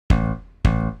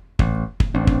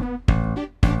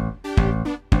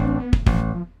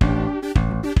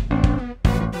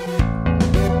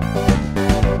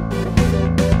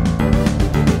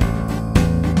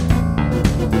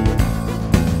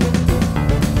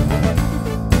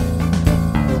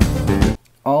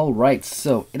Alright,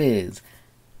 so it is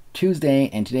Tuesday,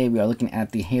 and today we are looking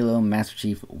at the Halo Master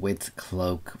Chief with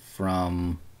Cloak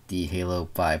from the Halo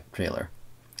 5 trailer.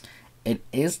 It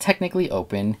is technically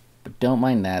open, but don't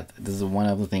mind that. This is one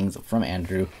of the things from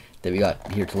Andrew that we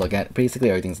got here to look at. Basically,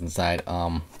 everything's inside.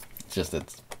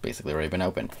 It's basically already been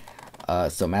opened.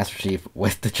 So Master Chief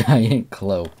with the giant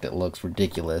cloak that looks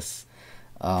ridiculous.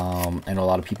 And a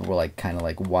lot of people were like, kind of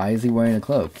like, why is he wearing a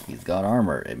cloak? He's got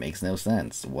armor. It makes no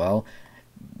sense. Well,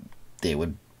 they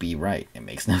would be right. It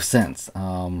makes no sense.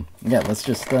 Yeah, let's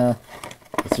just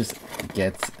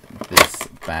get this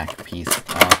back piece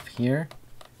off here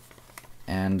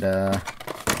and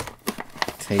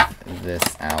take this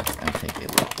out and take a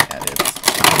look at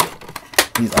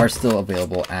it. These are still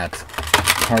available at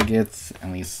Targets,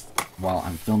 at least while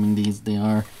I'm filming these. They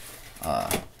are.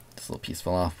 This little piece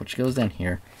fell off, which goes down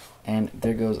here, and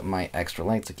there goes my extra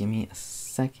light. So give me a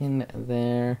second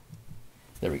there.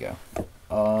 There we go.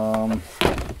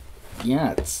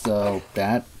 Yeah, so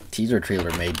that teaser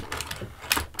trailer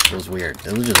was weird.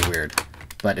 It was just weird.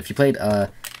 But if you played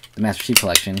the Master Chief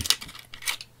Collection,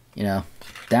 you know,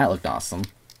 that looked awesome.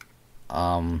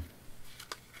 So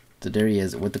there he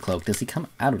is with the cloak. Does he come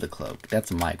out of the cloak?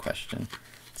 That's my question.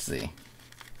 Let's see.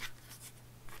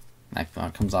 That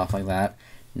comes off like that.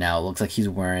 Now it looks like he's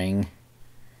wearing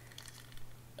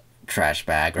a trash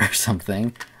bag or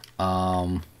something.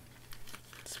 Let's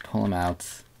pull him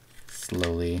out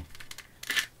slowly.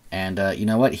 And you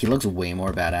know what? He looks way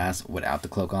more badass without the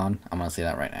cloak on. I'm gonna say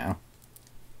that right now.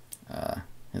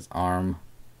 His arm,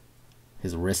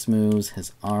 his wrist moves,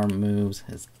 his arm moves,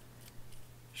 his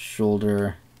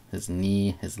shoulder, his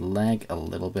knee, his leg a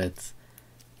little bit,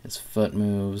 his foot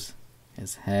moves,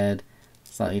 his head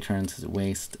slightly turns, his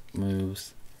waist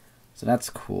moves. So that's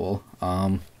cool.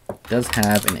 Does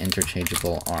have an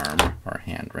interchangeable arm or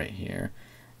hand right here.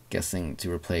 Guessing to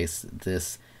replace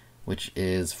this, which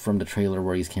is from the trailer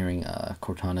where he's carrying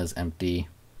Cortana's empty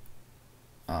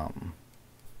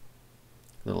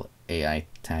little AI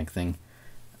tag thing.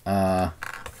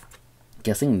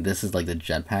 Guessing this is like the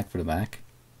jetpack for the back.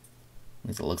 At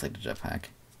least it looks like the jetpack.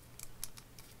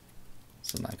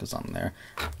 So that goes on there.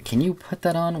 Can you put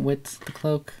that on with the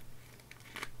cloak?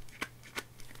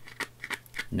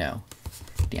 No.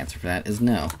 The answer for that is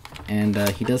no. And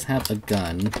he does have a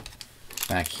gun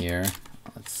back here.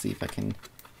 Let's see if I can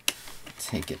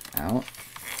take it out.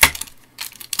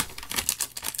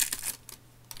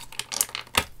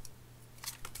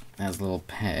 It has a little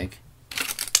peg,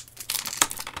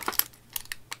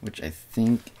 which I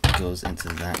think goes into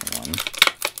that one.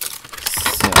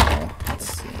 So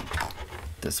let's see.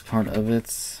 This part of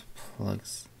it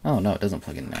plugs. Oh no, it doesn't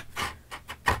plug in there.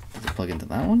 Does it plug into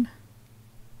that one?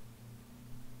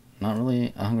 Not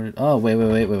really 100. Oh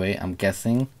wait. I'm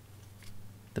guessing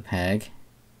the peg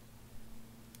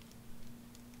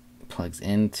plugs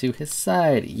into his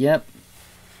side. Yep.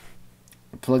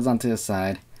 It plugs onto his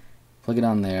side. Plug it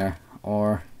on there,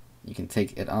 or you can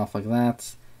take it off like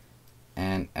that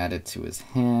and add it to his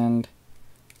hand,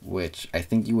 which I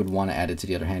think you would want to add it to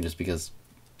the other hand just because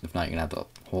if not, you're gonna have the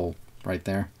hole right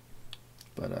there.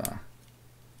 But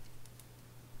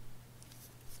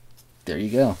there you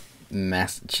go.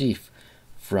 Master Chief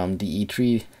from the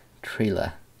E3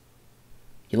 trailer.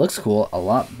 He looks cool, a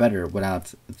lot better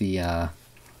without the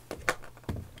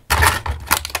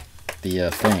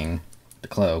thing, the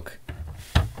cloak.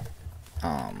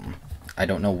 I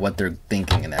don't know what they're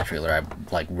thinking in that trailer. I'm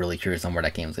like really curious on where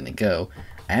that game's gonna go.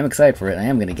 I am excited for it. I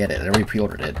am gonna get it. I already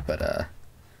pre-ordered it, but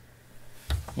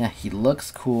yeah, he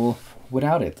looks cool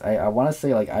without it. I want to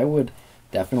say like I would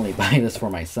definitely buy this for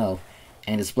myself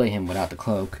and display him without the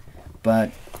cloak,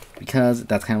 but because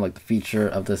that's kind of like the feature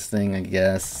of this thing, I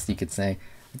guess you could say,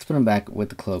 let's put him back with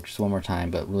the cloak just one more time.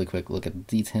 But really quick, look at the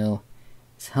detail.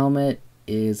 His helmet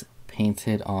is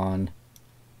painted on.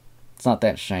 It's not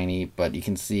that shiny, but you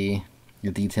can see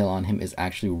the detail on him is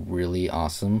actually really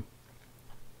awesome.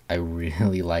 I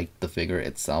really like the figure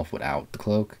itself without the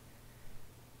cloak.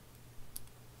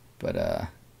 But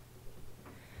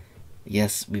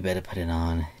yes, we better put it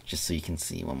on just so you can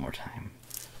see one more time.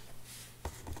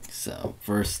 So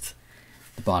first,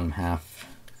 the bottom half.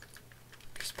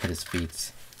 Just put his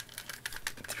feet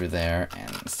through there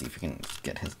and see if we can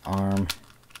get his arm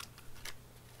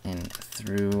in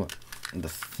through the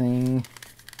thing.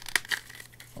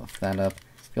 Lift that up.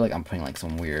 I feel like I'm putting like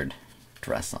some weird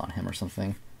dress on him or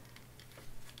something.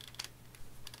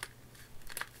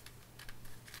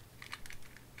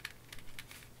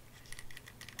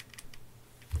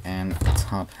 And the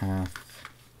top half.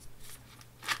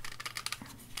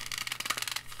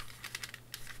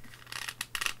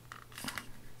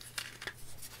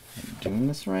 doing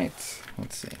this right?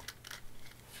 Let's see.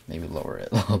 Maybe lower it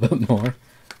a little bit more.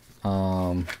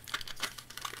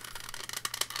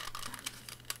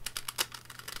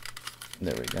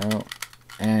 There we go.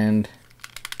 And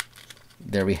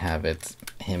there we have it.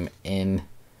 Him in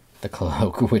the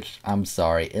cloak, which I'm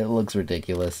sorry, it looks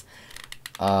ridiculous.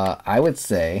 I would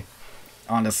say,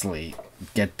 honestly,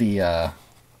 get the I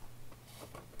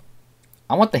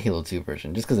want the Halo 2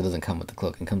 version, just because it doesn't come with the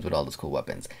cloak and comes with all those cool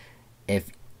weapons.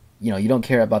 If, you don't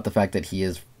care about the fact that he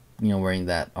is, wearing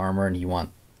that armor and you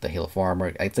want the Halo 4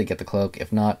 armor, I'd say get the cloak.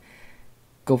 If not,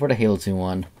 go for the Halo 2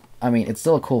 one. I mean, it's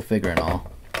still a cool figure and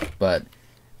all, but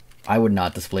I would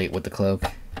not display it with the cloak.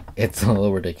 It's a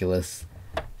little ridiculous,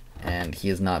 and he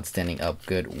is not standing up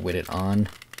good with it on.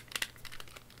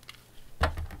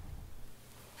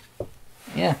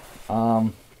 Yeah,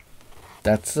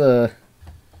 that's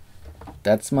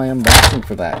my unboxing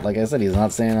for that. Like I said, he's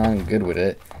not standing on good with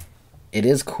it. It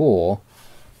is cool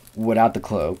without the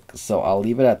cloak, so I'll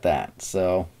leave it at that.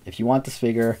 So if you want this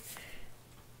figure,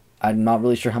 I'm not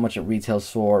really sure how much it retails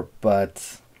for,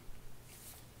 but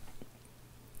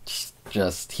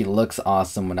just he looks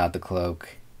awesome without the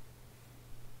cloak.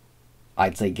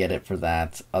 I'd say get it for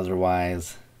that.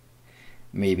 Otherwise,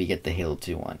 maybe get the Halo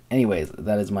 2 one. Anyways,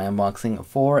 that is my unboxing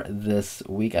for this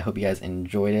week. I hope you guys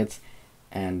enjoyed it.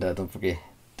 And don't forget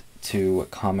to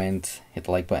comment, hit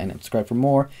the like button, and subscribe for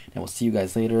more. And we'll see you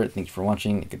guys later. Thank you for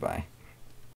watching. Goodbye.